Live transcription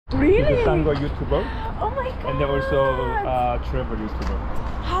really? tango YouTuber. Oh my god. And then also travel YouTuber.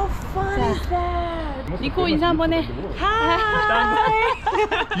 How fun is that? 니코 인사 한번 해. Hi.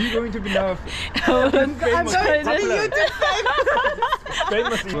 You're going to be now I'm going to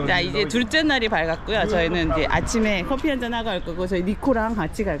famous. 자, 이제 둘째 날이 밝았고요. 저희는 이제 아침에 커피 한잔 하고 갈 거고 저희 니코랑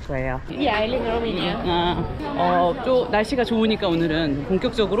같이 갈 거예요. Yeah, I live in Romania. 좀 날씨가 좋으니까 오늘은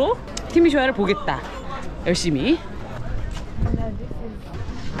본격적으로 티미쇼아를 보겠다. 열심히.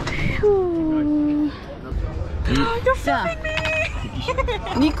 자,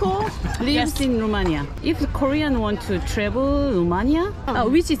 Nico lives in Romania. If Korean want to travel Romania,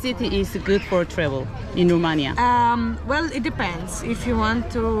 which city is good for travel in Romania? Well, it depends. If you want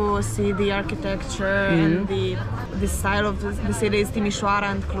to see the architecture and the style of the cities,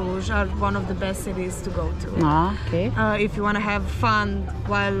 Ti미쇼아라 and Cluj are one of the best cities to go to. Okay. If you want to have fun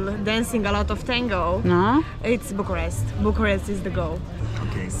while dancing a lot of tango, it's Bucharest. Bucharest is the go.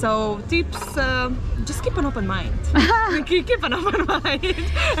 Okay. So tips, just keep an open mind. Keep an open mind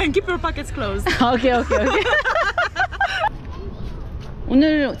and keep your pockets closed. 오케이.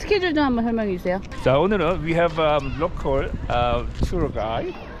 오늘 스케줄 좀 한번 설명해 주세요. 자, 오늘은 we have local tour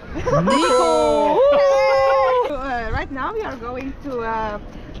guide. 니코. Right now we are going to a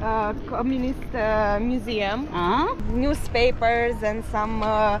communist museum. Newspapers and some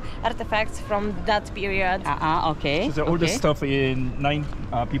artifacts from that period. Okay. So all the stuff in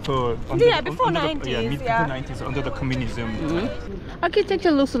before before 90s. Mid 90s under the communism.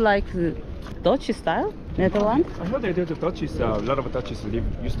 Architecture looks like Dutch style, Netherlands. I know that the Dutchies, a lot of Dutchies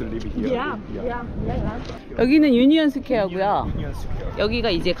used to live here. Yeah. 여기는 유니언 스퀘어고요. Union Square. 여기가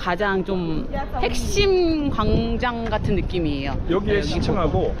이제 가장 좀 핵심 광장 같은 느낌이에요. 여기에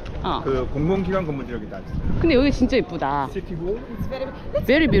시청하고 그 공공기관 건물들이 여기 다 있어요. 근데 여기 진짜 이쁘다. City Hall.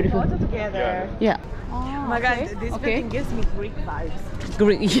 Very beautiful. Photo together. Yeah. Oh my god, this building gives me Greek vibes.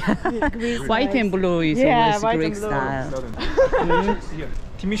 Greek. White and blue is always white Greek and blue. style.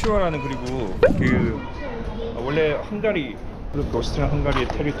 티미쇼아라는 그리고 원래 헝가리 노스트란 헝가리의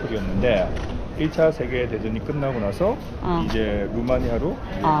테리토리였는데 1차 세계대전이 끝나고 나서 이제 루마니아로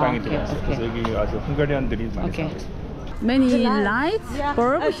땅이 들어왔어요. 그래서 여기 아주 헝가리안들이 많이 살고 있어요. Many lights,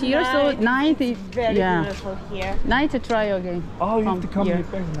 bulb here, so night is Very beautiful here. Night try again. Oh, you have to come here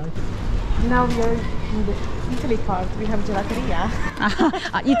back night. Now we are in the Italy part. We have gelateria.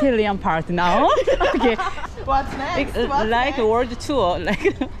 Italian part now. Okay. What's next? Like world tour.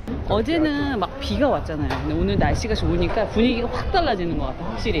 Like 어제는 막 비가 왔잖아요. 근데 오늘 날씨가 좋으니까 분위기가 확 달라지는 것 같아.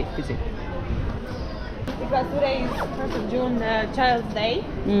 확실히, 그치? Because today is 1st of June, Child's Day.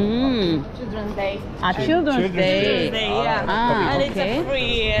 Children's Day. Children's Day. Yeah. And okay.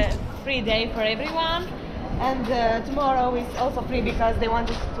 It's a free day for everyone. And tomorrow is also free because they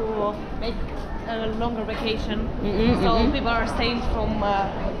wanted to make a longer vacation. So people are staying from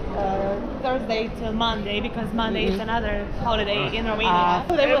Thursday till Monday because Monday is another holiday in Romania.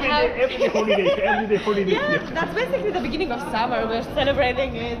 So they will have everyday holiday. Yeah, that's basically the beginning of summer. We're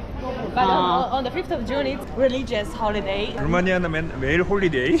celebrating it. But on the 5th of June, it's religious holiday. 루마니아는 매일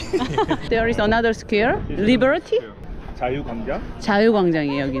홀리데이. There is another square, Liberty. 자유광장.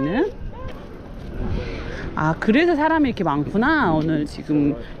 자유광장이에요, 여기는. 그래서 사람이 이렇게 많구나. 오늘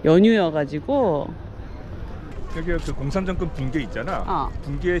지금 연휴여가지고. 여기 그 공사정권 붕괴 있잖아.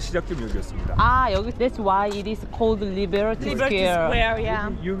 붕괴의 시작점 여기였습니다. 여기 that's why it is called Liberty Square. Yeah.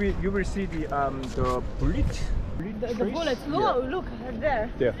 You will see the bullet. The bullets. Look there.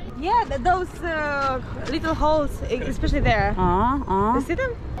 There. Yeah, those little holes, especially there. You see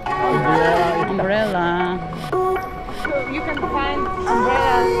them? Umbrella. So you can find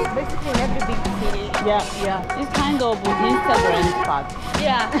umbrellas basically in every big city. Yeah. It's kind of Instagram spot.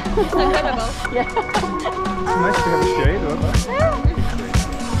 Yeah, Instagrammable. Yeah. It's nice to have a shade.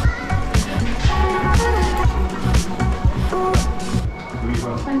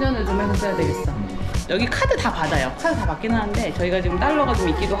 환전을 좀 해서 써야 되겠어. 여기 카드 다 받아요. 카드 다 받긴 하는데 저희가 지금 달러가 좀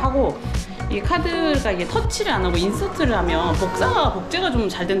있기도 하고 이 카드가 이게 터치를 안 하고 인서트를 하면 복제가 좀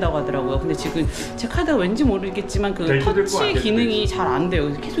잘 된다고 하더라고요. 근데 지금 제 카드가 왠지 모르겠지만 그 터치 기능이 잘 안 돼요.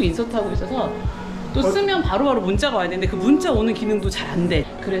 계속 인서트하고 있어서 또 쓰면 바로바로 문자가 와야 되는데 그 문자 오는 기능도 잘 안 돼.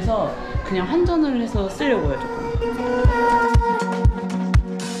 그래서 그냥 환전을 해서 쓰려고요, 조금.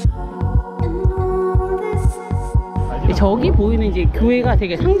 저기 보이는 이제 교회가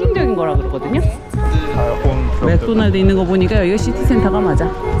되게 상징적인 거라 그러거든요. 맥도날드 있는 거 보니까 여기가 시티센터가 맞아.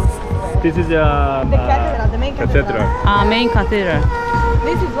 This is the main cathedral. Main cathedral.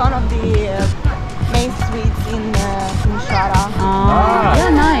 This is one of the main streets in Ti미쇼아라. Yeah,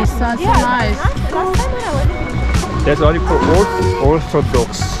 nice. That's nice. Last time when I was in That's only for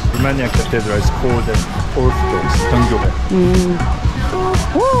Orthodox. Rumania Cathedral is called Orthodox. 정교회.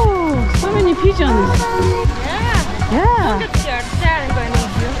 Oh, so many pigeons. Yeah. Yeah. Look at here, they're going to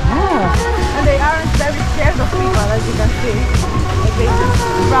eat you. Yeah. And they aren't very scared of people, as you can see. Like they just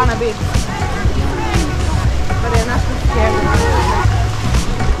run a bit. But they're not too scared.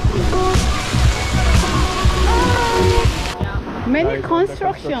 Many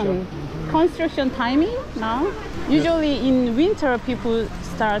construction timing now. Usually in winter people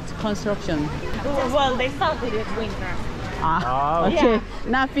start construction. Well, they started it winter. Ah, okay. Yeah.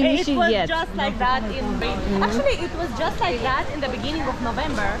 Not finishing It was yet. just like that in Actually, it was just like that in the beginning of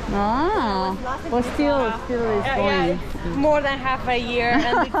November. Ah, but still is Yeah, going. it's more than half a year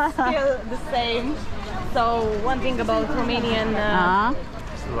and it's still the same. So one thing about Romanian,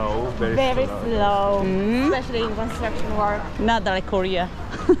 Slow, very very slow. slow, especially in construction work. Not like Korea.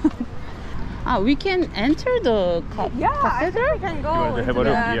 We can enter the Yeah, I think cathedral? we can go You want to have into a the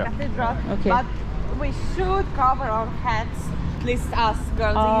look? Yeah. cathedral, Okay. but we should cover our heads. At least us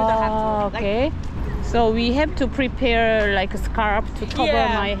girls, you don't have to. Like, Okay. So we have to prepare like a scarf to cover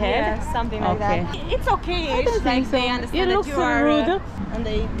my head. Yeah, something like Okay. that. It's okay. I don't It's think like so. they understand It that looks you are rude. and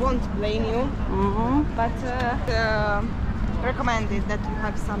they won't blame you. But recommended that you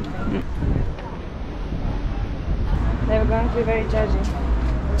have something. They're going to be very judgy.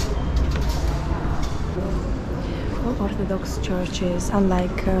 Orthodox churches,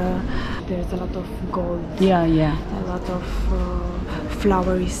 unlike there's a lot of gold, Yeah, yeah. a lot of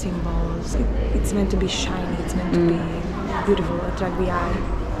flowery symbols. It's meant to be shiny, it's meant to be beautiful, attract the eye.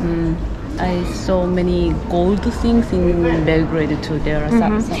 I saw many gold things in Belgrade too. There are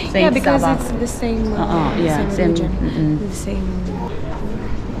some Saint Yeah, because Sava. it's the same, yeah, same same, religion, the same.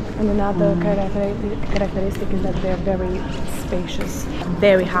 And another characteristic is that they're very spacious,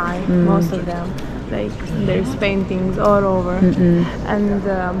 very high, most of them. Like there's paintings all over, and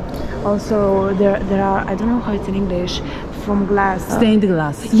also there are, I don't know how it's in English, from glass. Stained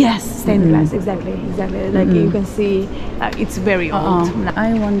glass. Yes, stained glass. Exactly. Like you can see, it's very old.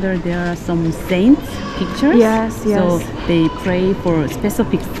 I wonder there are some saints pictures. Yes. So they pray for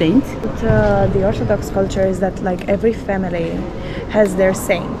specific saint. But, the Orthodox culture is that like every family has their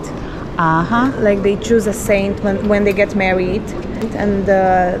saint. Like they choose a saint when they get married, and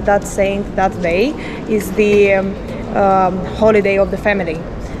that saint that day is the holiday of the family.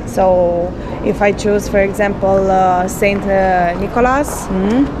 So if I choose, for example, Saint Nicholas,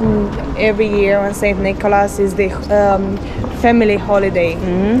 every year on Saint Nicholas is the family holiday,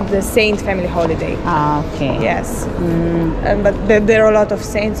 the saint family holiday. Okay. Yes, but there are a lot of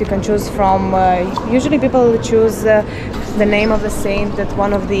saints you can choose from. Usually people choose the name of the saint that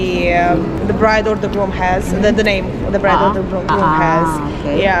one of the bride or the groom has, the name of the bride or the groom has.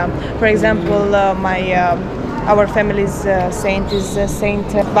 Okay. Yeah, for example, our family's saint is Saint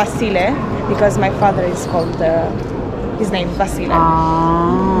Vasile, because my father is called, his name is Vasile.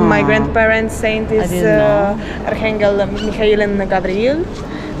 My grandparents' saint is Archangel Michael and Gabriel,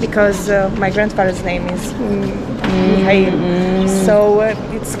 because my grandfather's name is Michael. So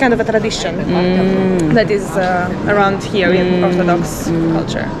it's kind of a tradition that is around here in Orthodox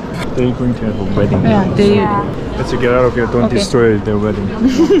culture. They're going to have a wedding. Yeah, Let's get out of here. Don't destroy their wedding.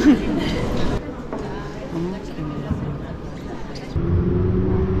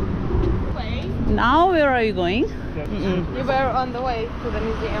 Now where are you going? You were on the way to the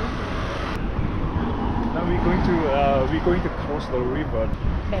museum. Now we're going to cross the river.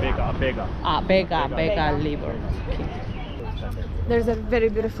 Bega. Bega River. Okay. There's a very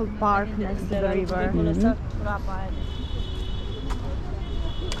beautiful park next to the river.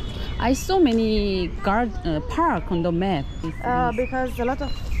 I saw many park on the map. Because a lot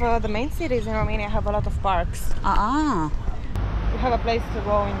of the main cities in Romania have a lot of parks. You have a place to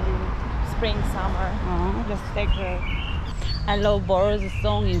go in the spring, summer, just to take a... I love birds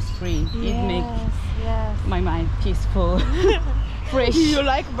song in spring. It makes my mind peaceful. Fresh. You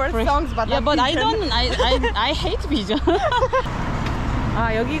like bird songs, but yeah, not but I pigeon. don't. I hate pigeon.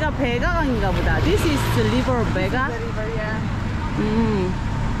 여기가 베가강인가 보다. This is the river Bega. The river, yeah.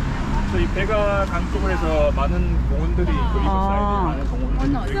 저희 베가 강쪽에서 많은 공원들이 그리고 사이드에 많은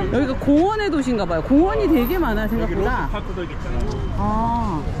공원들이 여기가 공원의 도시인가 봐요. 공원이 되게 많아 여기 생각보다. 로스파크도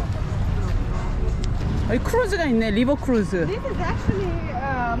있잖아. 여기 크루즈가 있네. 리버 크루즈. This is actually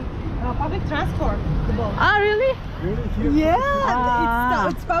public transport. The boat. Really? Yeah,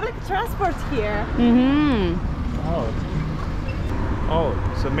 it's public transport here.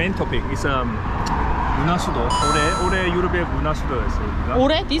 So main topic is 문화수도. 올해 유럽의 문화수도였어요. 여기가.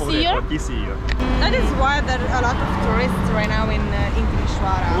 올해? This year? This year. That is why there are a lot of tourists right now in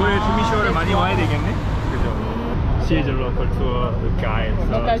Ti미쇼아라. 올해 티미쇼아라 많이 와야 되겠네. 그죠? she's a local tour guide. So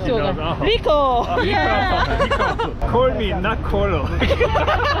Local she tour knows, guide. oh. Rico! Oh, Rico. Call me, not call.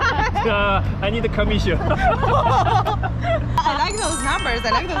 I need a commission. I like those numbers.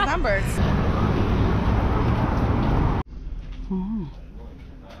 I like those numbers.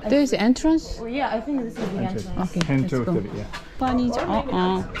 There's entrance? Oh, yeah, I think this is the entrance. Okay, 10 let's to go. 30, yeah.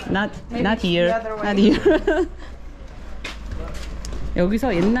 not here. the other way. Not here.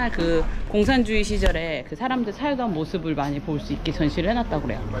 여기서 옛날 그 공산주의 시절에 그 사람들 살던 모습을 많이 볼 수 있게 전시를 해놨다고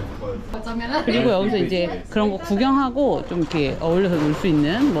그래요. 그리고 여기서 이제 그런 거 구경하고 좀 이렇게 어울려서 놀 수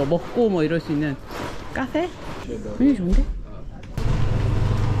있는 뭐 먹고 뭐 이럴 수 있는 카페? 분위기 좋은데?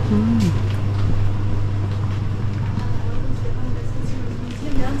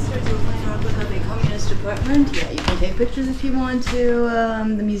 Downstairs you'll find our book of a communist department. Yeah, you can take pictures if you want to.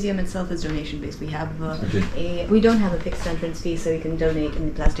 The museum itself is donation based. We have we don't have a fixed entrance fee, so you can donate in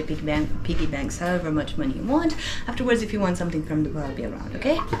the plastic piggy banks however much money you want. Afterwards, if you want something from the bar, I'll be around.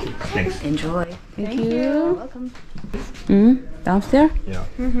 Okay? Thanks. Enjoy. Thank you. You're welcome. Downstairs? Yeah.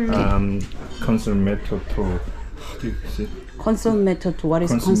 Consumato to. How do you say? Consumato. What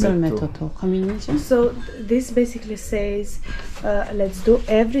is Consumato. consumato? Combination? So this basically says, let's do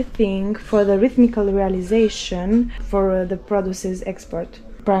everything for the rhythmical realization for the produce's export.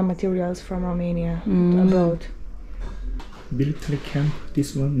 Prime materials from Romania abroad. Military camp.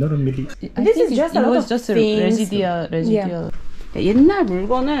 This one, not a military. This is just a lot of things. residual. 옛날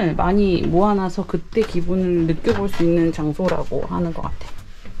물건을 많이 모아놔서 그때 기분을 느껴볼 수 있는 장소라고 하는 것 같아.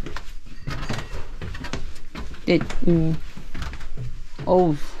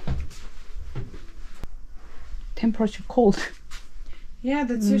 Oh, temperature cold. Yeah,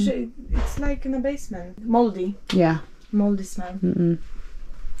 that's usually, it's like in a basement. Moldy. Yeah. Moldy smell.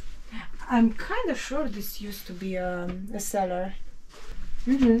 I'm kind of sure this used to be a cellar.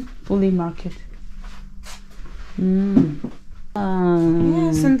 Fully market. Yes,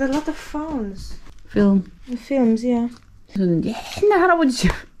 and a lot of phones. Film. Films, yeah. 저는 옛날 할아버지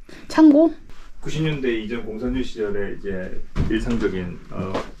집 창고. 90년대 이전 공산주의 시절에 이제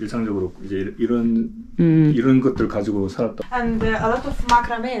일상적으로 이제 이런 것들 가지고 살았다. And a lot of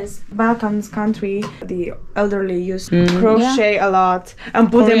macrames. Balkans country, the elderly used to crochet a lot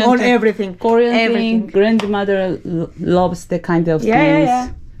and put them on everything. Korean everything. thing. Grandmother loves that kind of things yeah.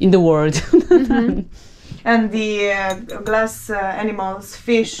 in the world. And the glass animals,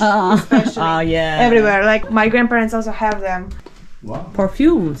 fish, especially, yeah. everywhere. Like my grandparents also have them. Wow.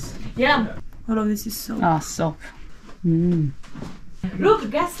 Perfumes. Yeah. All of this is soap. Soap. Look,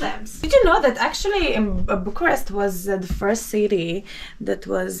 gas lamps. Did you know that actually Bucharest was the first city that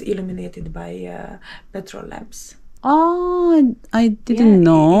was illuminated by petrol lamps? Oh, I didn't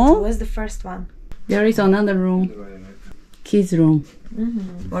know. It was the first one. There is another room. Kids room.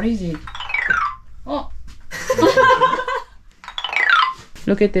 What is it? Oh.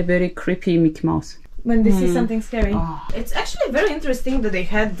 Look at the very creepy Mickey Mouse. When they see something scary. It's actually very interesting that they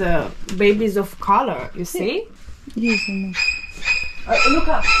had the babies of color, you see? Yes. Look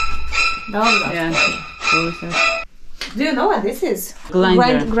up. Yeah. Do you know what this is?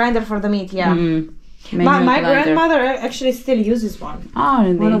 Grinder. Grinder for the meat, yeah. Manual My grinder. grandmother actually still uses one. Oh,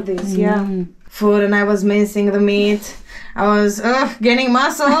 really? One of these, yeah. Food, and I was mincing the meat. I was gaining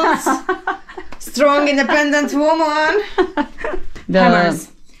muscles. Strong, independent woman. Hammers.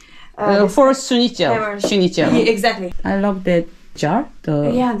 For schnitzel. Hammers. Schnitzel. Yeah, exactly. I love that jar.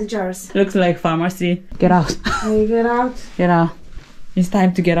 The jars. Looks like pharmacy. Get out. You get out. Get out. It's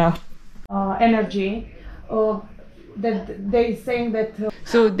time to get out. Energy. That they saying that.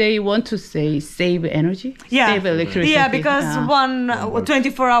 So they want to say save energy? Save electricity. Yeah, because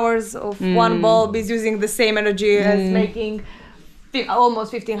 24 hours of one bulb is using the same energy as making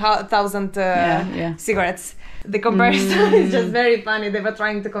almost 15,000 cigarettes. The comparison is just very funny. They were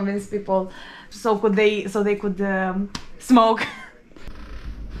trying to convince people so they could smoke.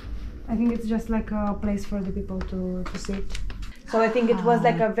 I think it's just like a place for the people to sit. So I think it was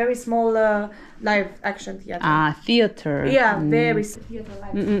like a very small live action theater. Theater. Yeah, very theater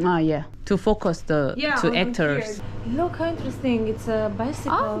live. Yeah. To focus the two actors. Look how interesting! It's a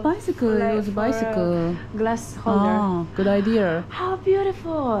bicycle. Bicycle. It was a bicycle. Glass holder. Good idea. How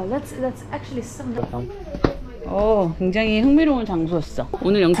beautiful! That's actually so nice. 굉장히 흥미로운 장소였어.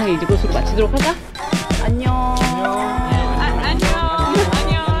 오늘 영상 이곳으로 마치도록 하자. 안녕.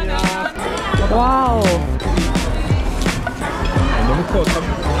 와우. 너무 커.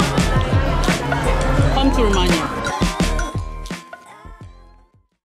 Come to Romania.